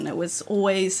And it was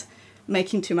always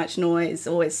making too much noise,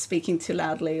 always speaking too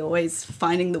loudly, always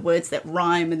finding the words that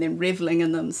rhyme and then reveling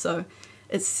in them. So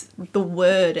it's the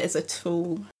word as a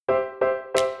tool.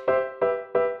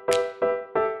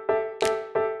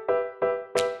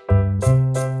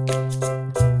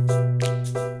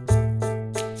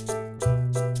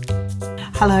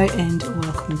 Hello and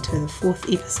welcome to the fourth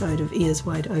episode of Ears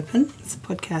Wide Open. It's a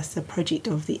podcast, a project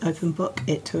of the Open Book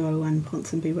at 201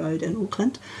 Ponsonby Road in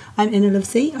Auckland. I'm Anna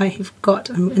Livesey.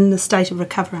 I'm in the state of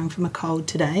recovering from a cold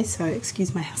today, so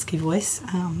excuse my husky voice.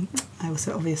 I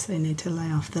also obviously need to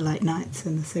lay off the late nights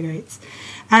and the cigarettes.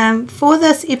 For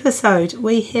this episode,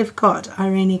 we have got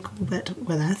Irene Corbett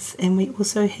with us, and we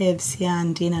also have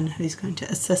Sian Denon, who's going to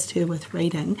assist her with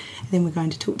reading. And then we're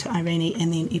going to talk to Irene,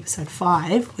 and then episode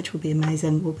 5, which will be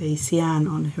amazing, will be Sian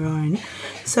on her own.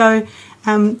 So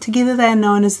together they are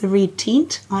known as the Red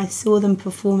Tent. I saw them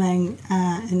performing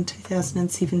in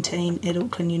 2017 at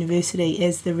Auckland University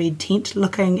as the Red Tent,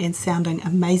 looking and sounding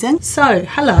amazing. So,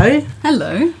 hello.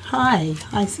 Hello. Hi.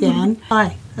 Hi, Sian.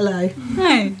 Hi. Hello.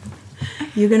 Hi.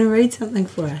 You're going to read something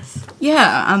for us.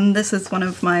 Yeah, this is one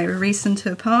of my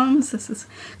recenter poems. This is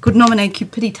called Nomine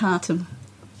Cupiditatem.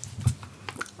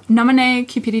 Nomine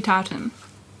Cupiditatem.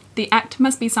 The act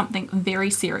must be something very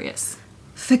serious.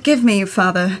 Forgive me,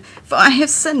 Father, for I have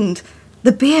sinned.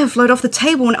 The beer flowed off the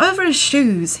table and over his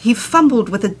shoes. He fumbled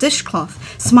with a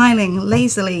dishcloth, smiling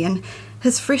lazily, and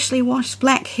his freshly washed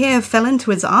black hair fell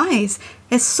into his eyes,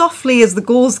 as softly as the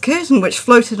gauze curtain which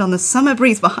floated on the summer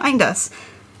breeze behind us.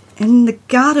 In the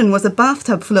garden was a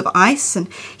bathtub full of ice and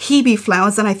hebe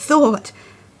flowers, and I thought,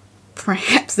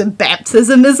 perhaps a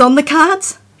baptism is on the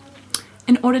cards?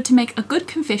 In order to make a good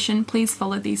confession, please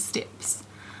follow these steps.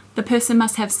 The person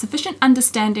must have sufficient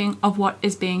understanding of what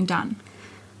is being done.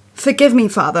 Forgive me,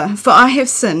 Father, for I have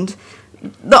sinned.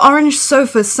 The orange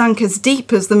sofa sunk as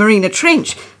deep as the Marina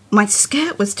Trench. My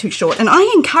skirt was too short, and I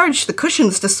encouraged the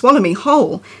cushions to swallow me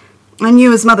whole. I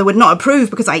knew his mother would not approve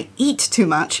because I eat too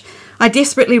much. I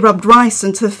desperately rubbed rice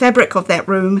into the fabric of that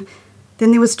room.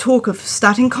 Then there was talk of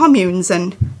starting communes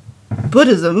and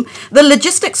Buddhism, the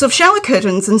logistics of shower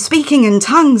curtains and speaking in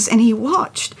tongues, and he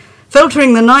watched,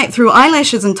 filtering the night through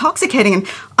eyelashes intoxicating, and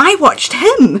I watched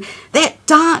him, that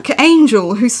dark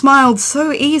angel who smiled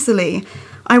so easily.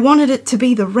 I wanted it to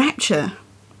be the rapture.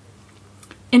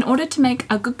 In order to make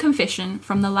a good confession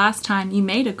from the last time you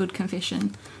made a good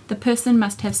confession, the person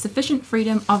must have sufficient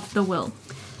freedom of the will.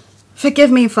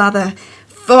 Forgive me, Father,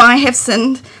 for I have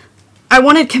sinned. I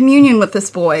wanted communion with this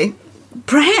boy.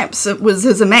 Perhaps it was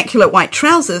his immaculate white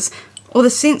trousers, or the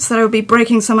sense that I would be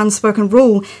breaking some unspoken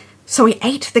rule. So he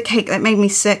ate the cake that made me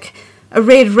sick, a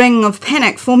red ring of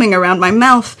panic forming around my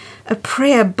mouth, a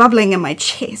prayer bubbling in my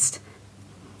chest.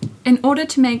 In order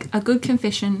to make a good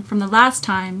confession from the last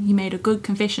time you made a good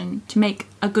confession, to make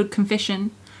a good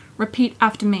confession, repeat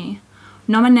after me.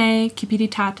 Nomine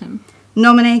Cupiditatem.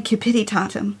 Nomine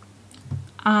Cupiditatem.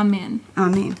 Amen.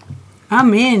 Amen.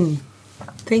 Amen.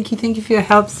 Thank you for your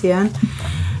help, Sian.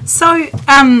 So,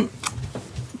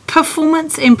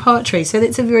 performance and poetry. So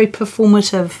that's a very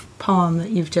performative poem that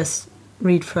you've just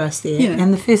read for us there. Yeah.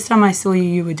 And the first time I saw you,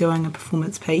 you were doing a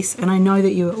performance piece. And I know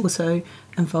that you were also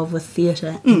involved with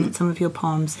theatre and that some of your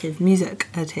poems have music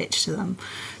attached to them.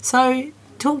 So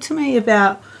talk to me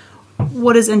about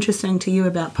what is interesting to you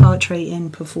about poetry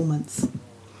and performance.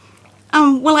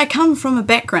 Well, I come from a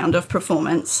background of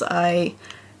performance. I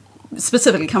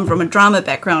specifically come from a drama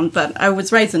background, but I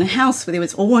was raised in a house where there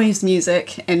was always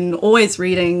music and always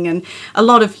reading and a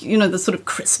lot of, the sort of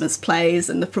Christmas plays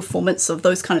and the performance of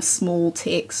those kind of small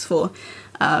texts for,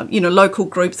 local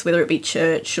groups, whether it be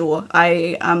church or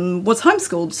I was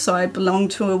homeschooled, so I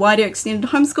belonged to a wider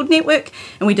extended homeschooled network,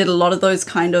 and we did a lot of those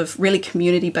kind of really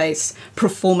community-based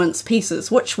performance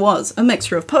pieces, which was a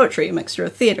mixture of poetry, a mixture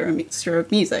of theatre, a mixture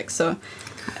of music, so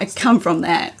I come from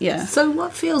that, yeah. So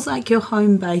what feels like your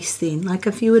home base then? Like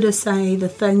if you were to say the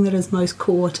thing that is most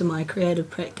core to my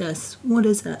creative practice, what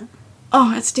is it?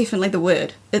 Oh, it's definitely the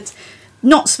word. It's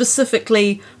not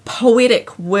specifically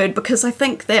poetic word, because I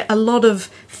think that a lot of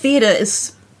theatre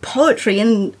is poetry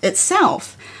in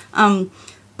itself.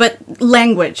 But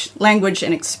language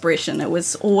and expression. It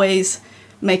was always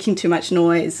making too much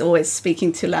noise, always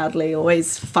speaking too loudly,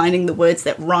 always finding the words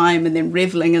that rhyme and then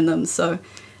reveling in them. So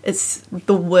it's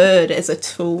the word as a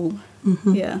tool.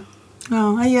 Mm-hmm. Yeah.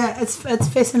 Oh, yeah. It's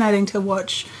fascinating to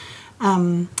watch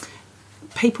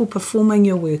people performing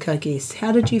your work, I guess.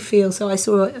 How did you feel? So I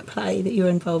saw a play that you're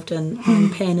involved in,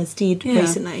 Pan is Dead,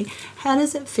 recently. How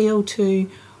does it feel to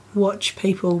watch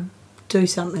people do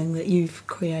something that you've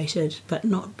created but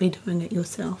not be doing it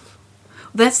yourself?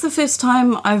 That's the first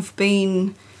time I've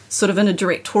been sort of in a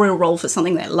directorial role for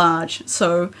something that large.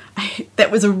 So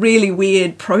that was a really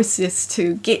weird process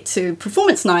to get to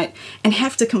performance night and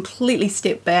have to completely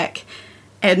step back.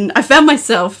 And I found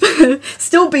myself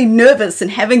still being nervous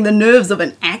and having the nerves of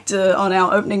an actor on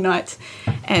our opening night,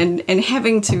 and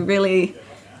having to really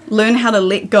learn how to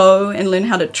let go and learn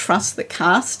how to trust the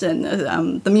cast and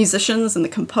the musicians and the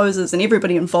composers and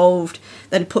everybody involved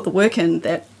that had put the work in,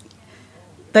 that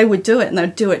they would do it and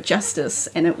they'd do it justice.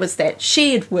 And it was that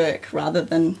shared work rather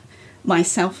than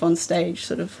myself on stage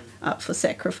sort of up for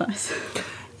sacrifice.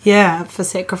 Yeah, for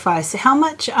sacrifice. How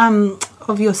much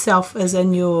of yourself is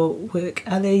in your work?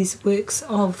 Are these works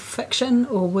of fiction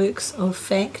or works of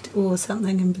fact or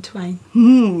something in between?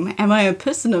 Am I a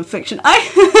person of fiction? Are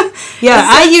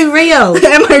you real?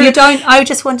 You don't. I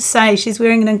just want to say she's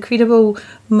wearing an incredible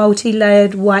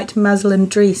multi-layered white muslin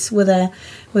dress with a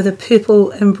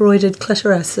purple embroidered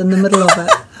clitoris in the middle of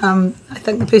it. I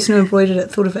think the person who embroidered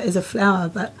it thought of it as a flower,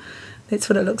 but that's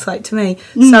what it looks like to me.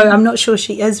 So I'm not sure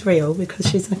she is real, because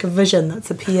she's like a vision that's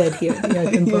appeared here at the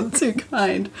open book. You're too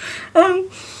kind. Well,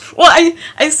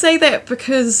 I say that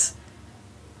because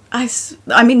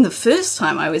I mean, the first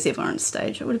time I was ever on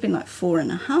stage, it would have been like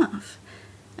 4.5.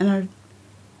 And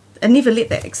I never let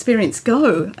that experience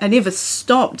go. I never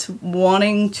stopped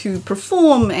wanting to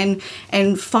perform and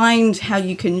find how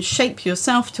you can shape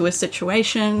yourself to a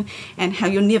situation, and how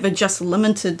you're never just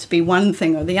limited to be one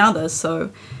thing or the other.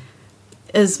 So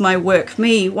is my work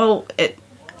me? Well,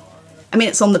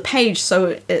 it's on the page,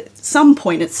 so at some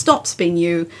point it stops being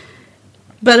you,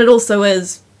 but it also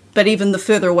is. But even the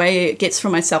further away it gets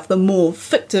from myself, the more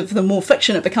fictive, the more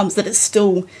fiction it becomes, that it's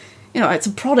still, it's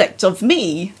a product of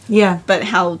me. Yeah. But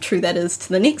how true that is to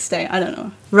the next day, I don't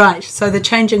know. Right. So the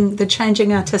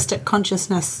changing artistic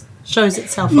consciousness shows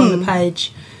itself on the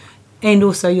page, and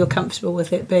also you're comfortable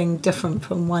with it being different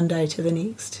from one day to the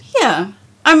next. Yeah.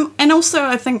 And also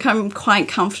I think I'm quite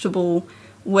comfortable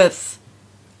with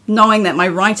knowing that my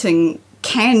writing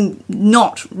can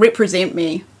not represent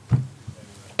me,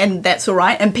 and that's all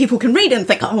right. And people can read it and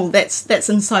think, oh, that's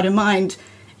inside of mind.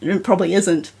 And it probably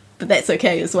isn't, but that's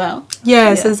okay as well.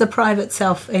 Yeah, so there's a private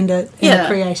self and a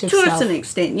creative self. To an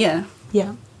extent, yeah.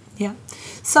 Yeah, yeah.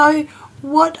 So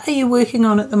what are you working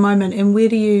on at the moment, and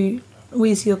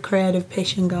where's your creative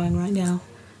passion going right now?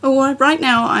 Well, right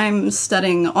now I'm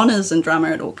studying honours in drama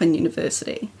at Auckland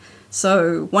University.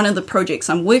 So one of the projects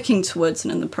I'm working towards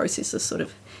and in the process of sort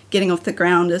of getting off the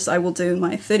ground is I will do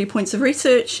my 30 points of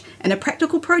research and a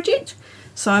practical project.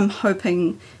 So I'm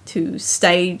hoping to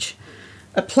stage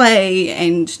a play,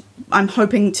 and I'm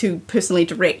hoping to personally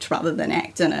direct rather than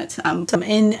act in it.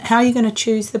 And how are you going to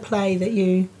choose the play that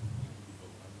you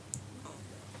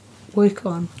work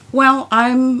on? Well,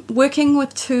 I'm working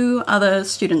with 2 other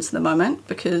students at the moment,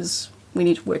 because we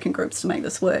need to work in groups to make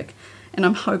this work, and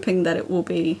I'm hoping that it will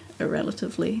be a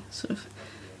relatively sort of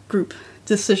group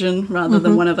decision rather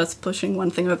than one of us pushing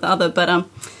one thing over the other. But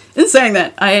in saying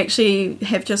that, I actually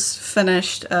have just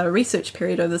finished a research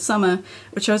period over the summer,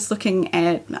 which I was looking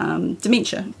at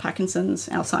dementia, Parkinson's,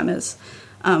 Alzheimer's,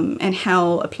 and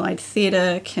how applied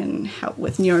theatre can help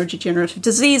with neurodegenerative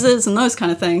diseases and those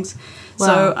kind of things.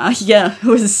 Wow. So, it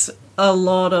was a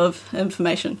lot of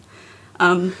information.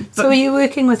 So were you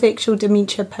working with actual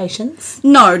dementia patients?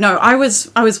 No, I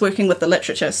was working with the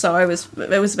literature. So it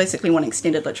was basically one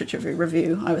extended literature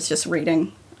review. I was just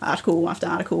reading article after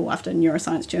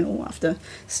neuroscience journal, after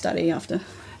study, after...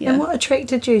 Yeah. And what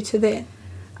attracted you to that?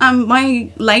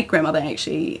 My late grandmother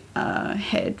actually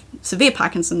had severe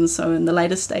Parkinson's, so in the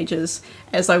later stages,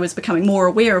 as I was becoming more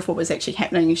aware of what was actually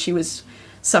happening, she was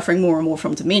suffering more and more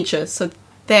from dementia. So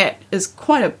that is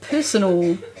quite a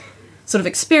personal sort of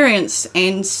experience,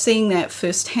 and seeing that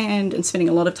firsthand and spending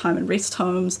a lot of time in rest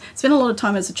homes, spent a lot of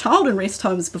time as a child in rest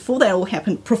homes before that all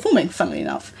happened, performing, funnily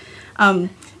enough, and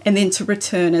then to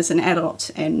return as an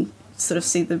adult and sort of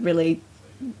see the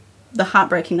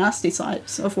heartbreaking, nasty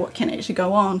sides of what can actually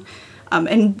go on,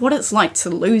 and what it's like to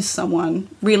lose someone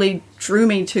really drew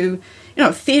me to,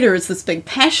 theatre is this big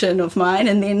passion of mine,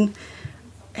 and then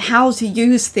how to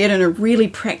use theatre in a really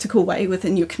practical way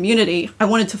within your community. I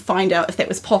wanted to find out if that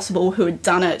was possible, who had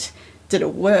done it, did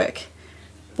it work,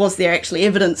 was there actually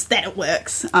evidence that it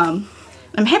works. I'm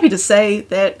happy to say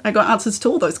that I got answers to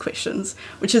all those questions,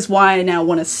 which is why I now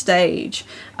want to stage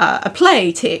a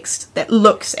play text that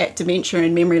looks at dementia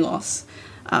and memory loss.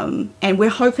 And we're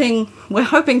hoping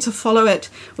to follow it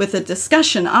with a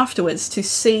discussion afterwards to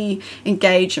see,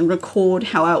 engage and record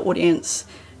how our audience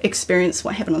experience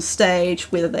what happened on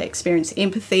stage, whether they experience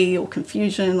empathy or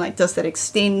confusion, like does that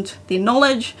extend their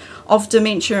knowledge of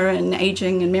dementia and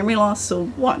aging and memory loss or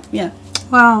what? Yeah.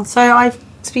 Wow. So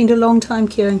spent a long time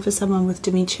caring for someone with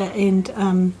dementia,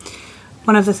 and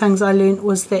one of the things I learnt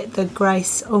was that the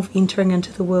grace of entering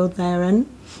into the world they're in.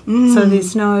 So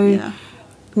there's no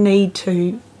need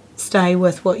to stay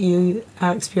with what you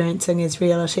are experiencing as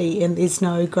reality, and there's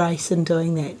no grace in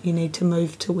doing that. You need to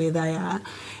move to where they are.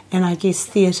 And I guess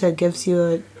theatre gives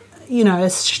you a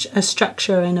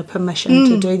structure and a permission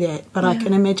to do that. But I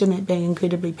can imagine that being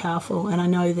incredibly powerful, and I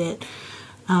know that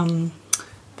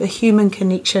the human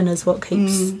connection is what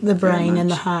keeps the brain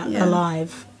and the heart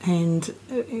alive. And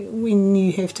when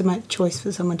you have to make the choice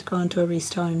for someone to go into a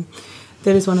rest home,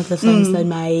 that is one of the things they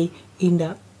may end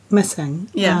up missing.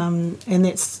 And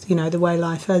that's, the way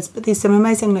life is. But there's some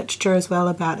amazing literature as well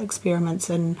about experiments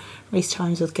in rest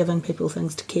homes with giving people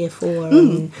things to care for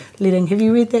and letting... Have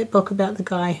you read that book about the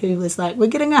guy who was like, we're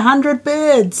getting 100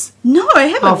 birds? No, I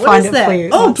haven't. I'll find it that? for you.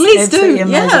 Oh, It's please do. absolutely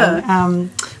amazing. Yeah.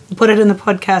 We'll put it in the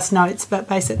podcast notes, but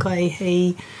basically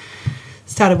he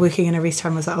started working in a rest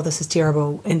home, was like, oh, this is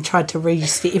terrible, and tried to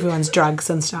reset everyone's drugs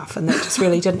and stuff, and that just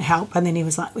really didn't help. And then he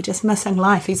was like, we're just missing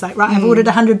life. He's like, right, I've ordered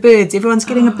 100 birds, everyone's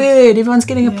getting a bird, everyone's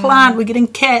getting a plant, we're getting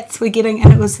cats, and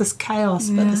it was this chaos,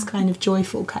 but this kind of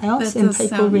joyful chaos, and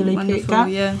people really perked up.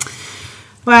 Yeah.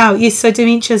 Wow, yes, so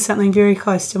dementia is something very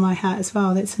close to my heart as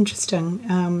well. That's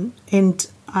interesting. And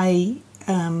I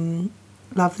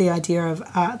love the idea of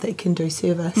art that can do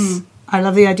service. I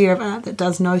love the idea of art that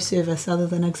does no service other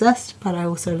than exist, but I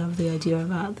also love the idea of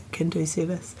art that can do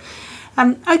service.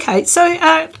 Okay, so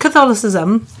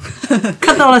Catholicism,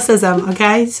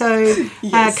 okay, so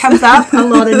comes up a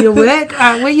lot in your work.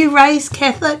 Were you raised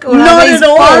Catholic, or Not are these at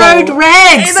all. borrowed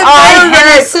rags? I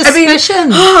had a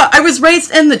suspicion. I was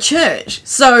raised in the church,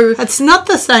 so... It's not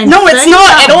the same No, thing. it's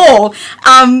not at all.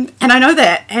 And I know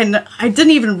that, and I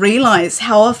didn't even realise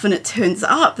how often it turns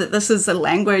up that this is a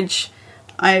language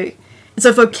it's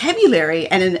a vocabulary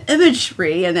and an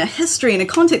imagery and a history and a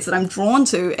context that I'm drawn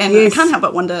to, and I can't help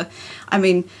but wonder. I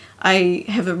mean, I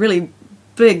have a really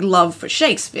big love for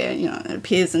Shakespeare. It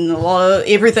appears in a lot of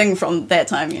everything from that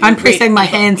time. I'm pressing my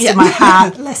hands to my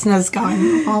heart. Listeners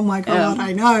going, oh my God,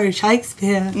 I know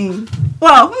Shakespeare.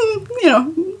 Well,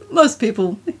 most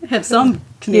people have some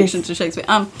connection to Shakespeare.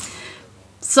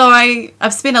 So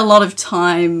I've spent a lot of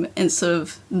time in sort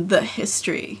of the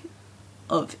history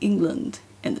of England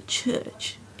and the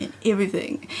church and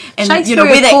everything, and where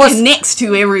that connects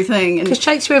to everything. Because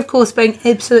Shakespeare, of course, being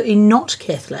absolutely not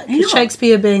Catholic,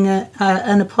 Shakespeare being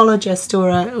an apologist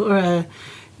or a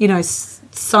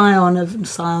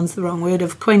scion's the wrong word,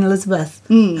 of Queen Elizabeth,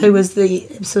 who was the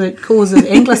absolute cause of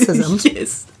Anglicism.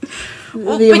 Yes,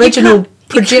 the original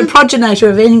progenitor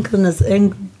of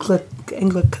Anglicanism.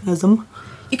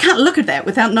 You can't look at that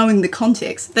without knowing the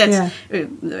context. That's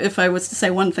if I was to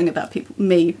say one thing about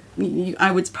me, I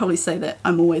would probably say that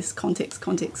I'm always context.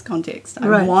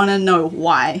 I want to know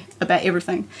why about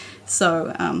everything.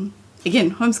 So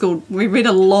again, homeschooled, we read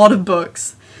a lot of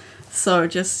books, so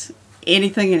just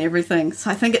anything and everything. So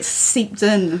I think it's seeped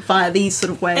in via these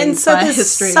sort of ways. And so via there's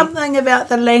history. Something about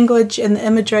the language and the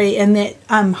imagery and that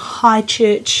high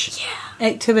church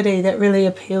activity that really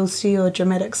appeals to your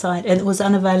dramatic side, and it was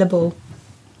unavailable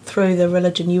through the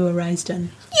religion you were raised in.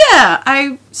 Yeah,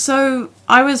 I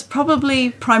was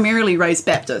probably primarily raised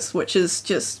Baptist, which is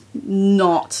just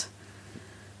not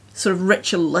sort of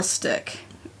ritualistic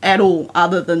at all,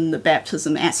 other than the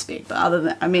baptism aspect. But other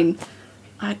than,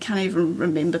 I can't even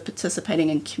remember participating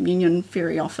in communion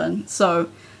very often.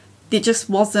 So there just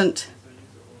wasn't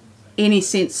any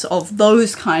sense of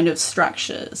those kind of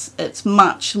structures. It's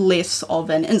much less of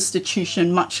an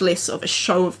institution, much less of a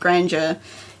show of grandeur.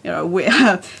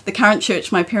 Where the current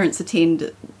church my parents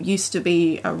attend used to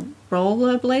be a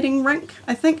rollerblading rink,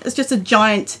 I think. It's just a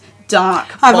giant, dark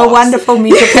box. I have a wonderful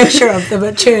mental picture of them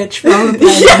at church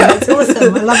rollerblading. Yeah. It's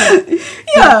awesome. I love it.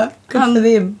 Yeah. Good for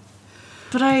them.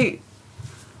 But I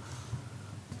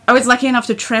was lucky enough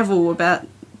to travel about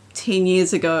 10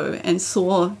 years ago and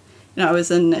saw, I was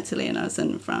in Italy and I was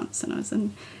in France and I was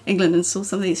in England and saw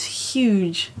some of these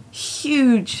huge,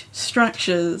 huge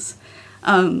structures.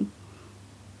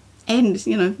 And,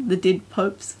 the dead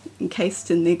popes encased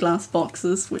in their glass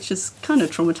boxes, which is kind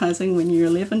of traumatising when you're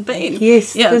 11. But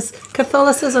yes, because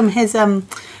Catholicism has an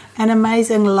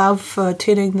amazing love for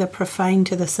turning the profane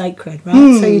to the sacred,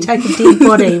 right? So you take a dead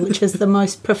body, which is the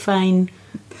most profane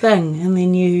thing, and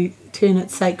then you turn it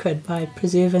sacred by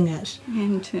preserving it.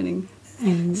 And turning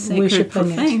and worshipping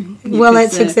profane. It. Well,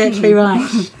 that's exactly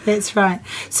right. That's right.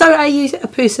 So are you a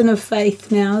person of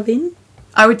faith now then?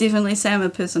 I would definitely say I'm a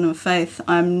person of faith.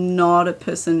 I'm not a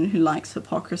person who likes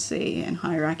hypocrisy and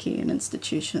hierarchy and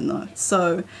institution, though.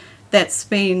 So that's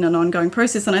been an ongoing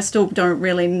process, and I still don't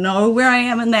really know where I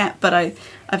am in that, but I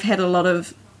I've had a lot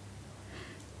of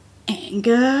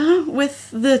anger with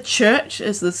the church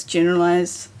as this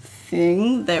generalized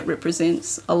thing that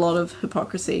represents a lot of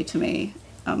hypocrisy to me.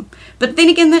 But then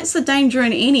again, that's the danger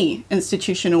in any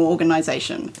institution or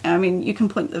organization. I mean, you can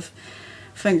point the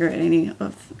finger at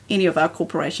any of our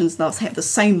corporations, they'll have the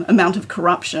same amount of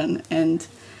corruption, and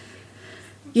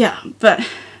but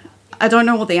I don't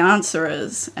know what the answer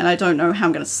is, and I don't know how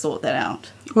I'm going to sort that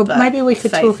out. Well, but maybe we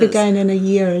could talk again in a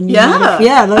year, and like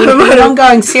an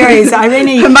ongoing series.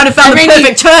 Irene, I might have found the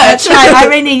perfect church.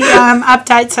 Irene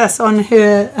updates us on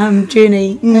her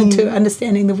journey into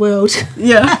understanding the world.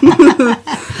 Yeah.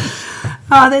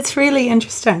 Oh, that's really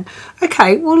interesting.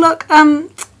 Okay, well, look,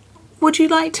 would you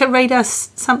like to read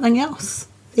us something else?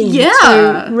 Then,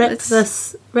 yeah. To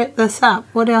wrap this up.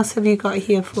 What else have you got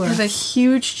here for us? I have a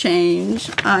huge change.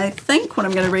 I think what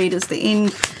I'm going to read is the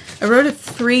end. I wrote a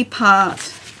 3-part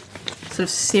sort of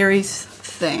series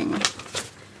thing.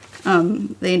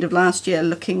 The end of last year,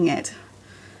 looking at,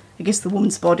 I guess, the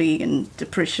woman's body and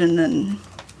depression and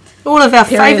all of our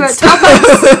periods. favourite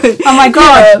topics. Oh my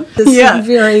god! Yeah.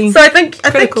 Very so I think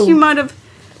critical. you might have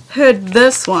heard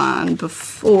this one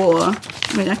before.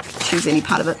 I mean, I could choose any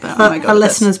part of it, but our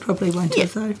listeners probably won't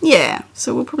have though. Yeah,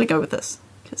 so we'll probably go with this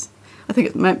because I think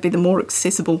it might be the more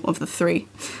accessible of the 3.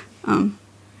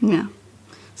 Yeah.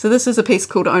 So this is a piece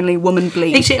called "Only Women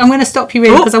Bleed." Actually, I'm going to stop you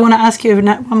reading because I want to ask you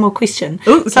one more question.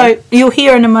 Ooh, okay. So you'll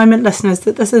hear in a moment, listeners,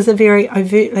 that this is a very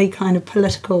overtly kind of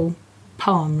political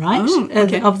poem, right? Oh,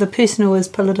 okay. Of the personal as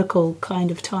political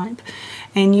kind of type.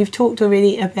 And you've talked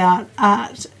already about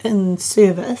art in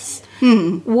service.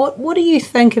 What do you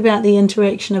think about the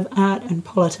interaction of art and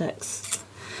politics?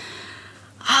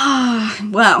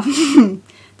 Well,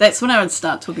 that's when I would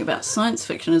start talking about science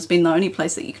fiction as being the only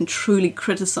place that you can truly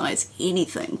criticize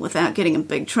anything without getting in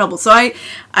big trouble. So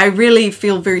I really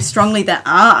feel very strongly that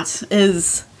art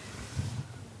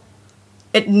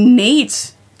it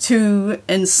needs to,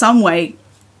 in some way,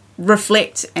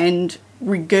 reflect and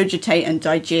regurgitate and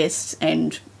digest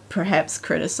and perhaps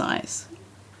criticize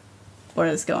what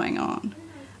is going on.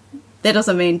 That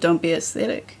doesn't mean don't be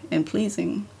aesthetic and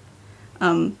pleasing.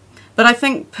 But I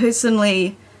think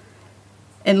personally,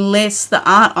 unless the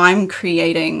art I'm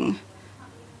creating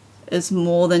is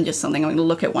more than just something I'm going to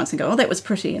look at once and go, oh, that was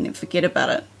pretty, and then forget about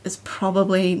it, it's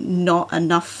probably not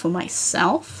enough for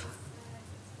myself.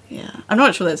 Yeah, I'm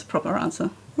not sure that's a proper answer.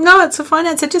 No, it's a fine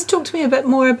answer. Just talk to me a bit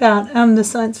more about the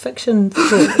science fiction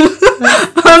thought.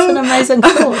 That's an amazing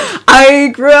thought. I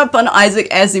grew up on Isaac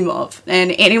Asimov,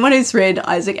 and anyone who's read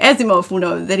Isaac Asimov will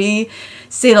know that he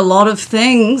said a lot of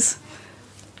things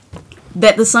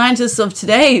that the scientists of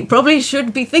today probably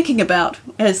should be thinking about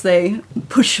as they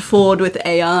push forward with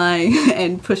AI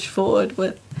and push forward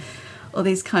with all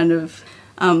these kind of...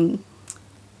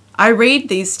 I read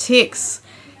these texts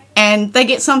and they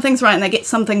get some things right and they get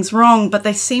some things wrong, but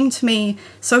they seem to me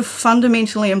so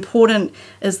fundamentally important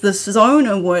as this zone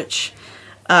in which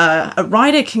a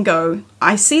writer can go,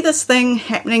 I see this thing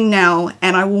happening now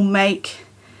and I will make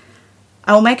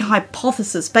a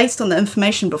hypothesis based on the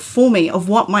information before me of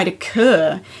what might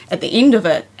occur at the end of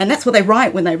it. And that's what they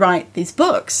write when they write these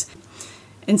books.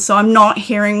 And so I'm not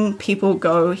hearing people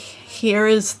go, here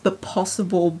is the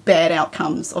possible bad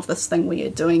outcomes of this thing we are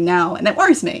doing now. And that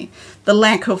worries me. The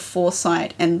lack of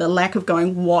foresight and the lack of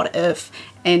going, what if?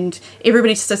 And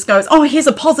everybody just goes, oh, here's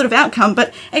a positive outcome.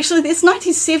 But actually there's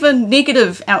 97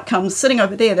 negative outcomes sitting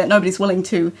over there that nobody's willing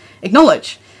to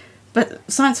acknowledge.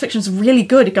 But science fiction is really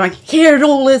good at going, here it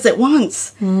all is at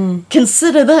once.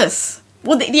 Consider this.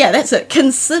 Well, yeah, that's it.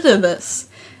 Consider this.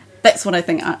 That's what I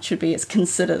think art should be, is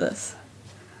consider this.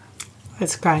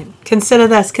 That's great. Consider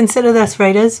this,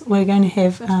 readers. We're going to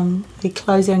have the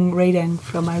closing reading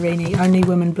from Irene, Only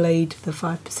Women Bleed, the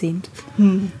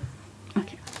 5%.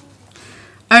 Okay.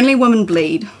 Only Women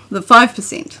Bleed, the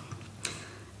 5%.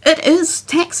 It is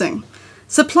taxing.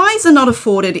 Supplies are not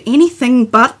afforded anything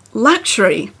but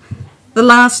luxury. The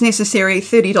last necessary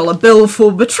 $30 bill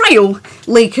for betrayal,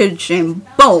 leakage and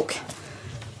bulk.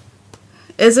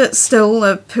 Is it still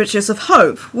a purchase of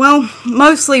hope? Well,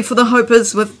 mostly for the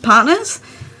hopers with partners.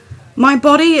 My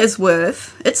body is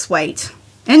worth its weight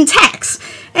in tax,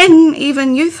 and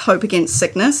even youth hope against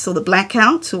sickness, or the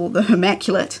blackout, or the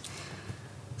immaculate.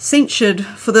 Censured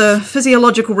for the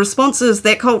physiological responses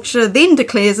that culture then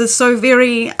declares as so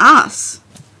very us.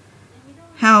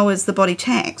 How is the body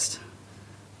taxed?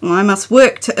 Well, I must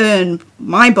work to earn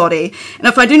my body, and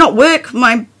if I do not work,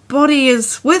 my body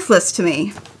is worthless to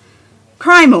me.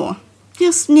 Cry more.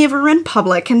 Just never in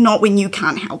public, and not when you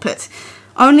can't help it.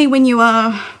 Only when you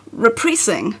are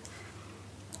repressing.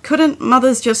 Couldn't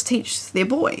mothers just teach their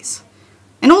boys?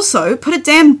 And also, put a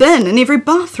damn bin in every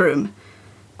bathroom.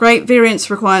 Great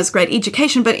variance requires great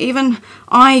education, but even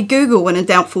I Google in a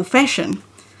doubtful fashion.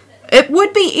 It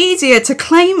would be easier to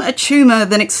claim a tumour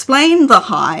than explain the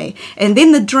high, and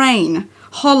then the drain,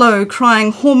 hollow,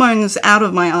 crying hormones out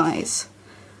of my eyes.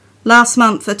 Last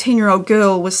month, a 10-year-old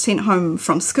girl was sent home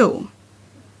from school.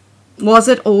 Was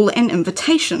it all an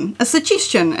invitation, a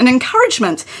suggestion, an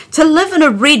encouragement to live in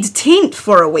a red tent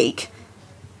for a week?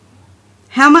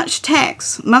 How much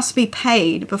tax must be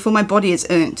paid before my body is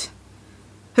earned?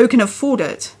 Who can afford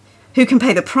it? Who can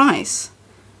pay the price?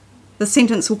 The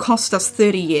sentence will cost us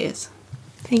 30 years.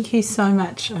 Thank you so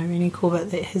much, Irene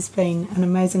Corbett. That has been an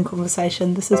amazing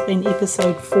conversation. This has been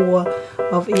episode 4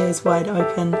 of Ears Wide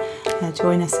Open.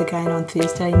 Join us again on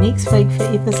Thursday next week for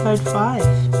episode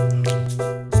 5.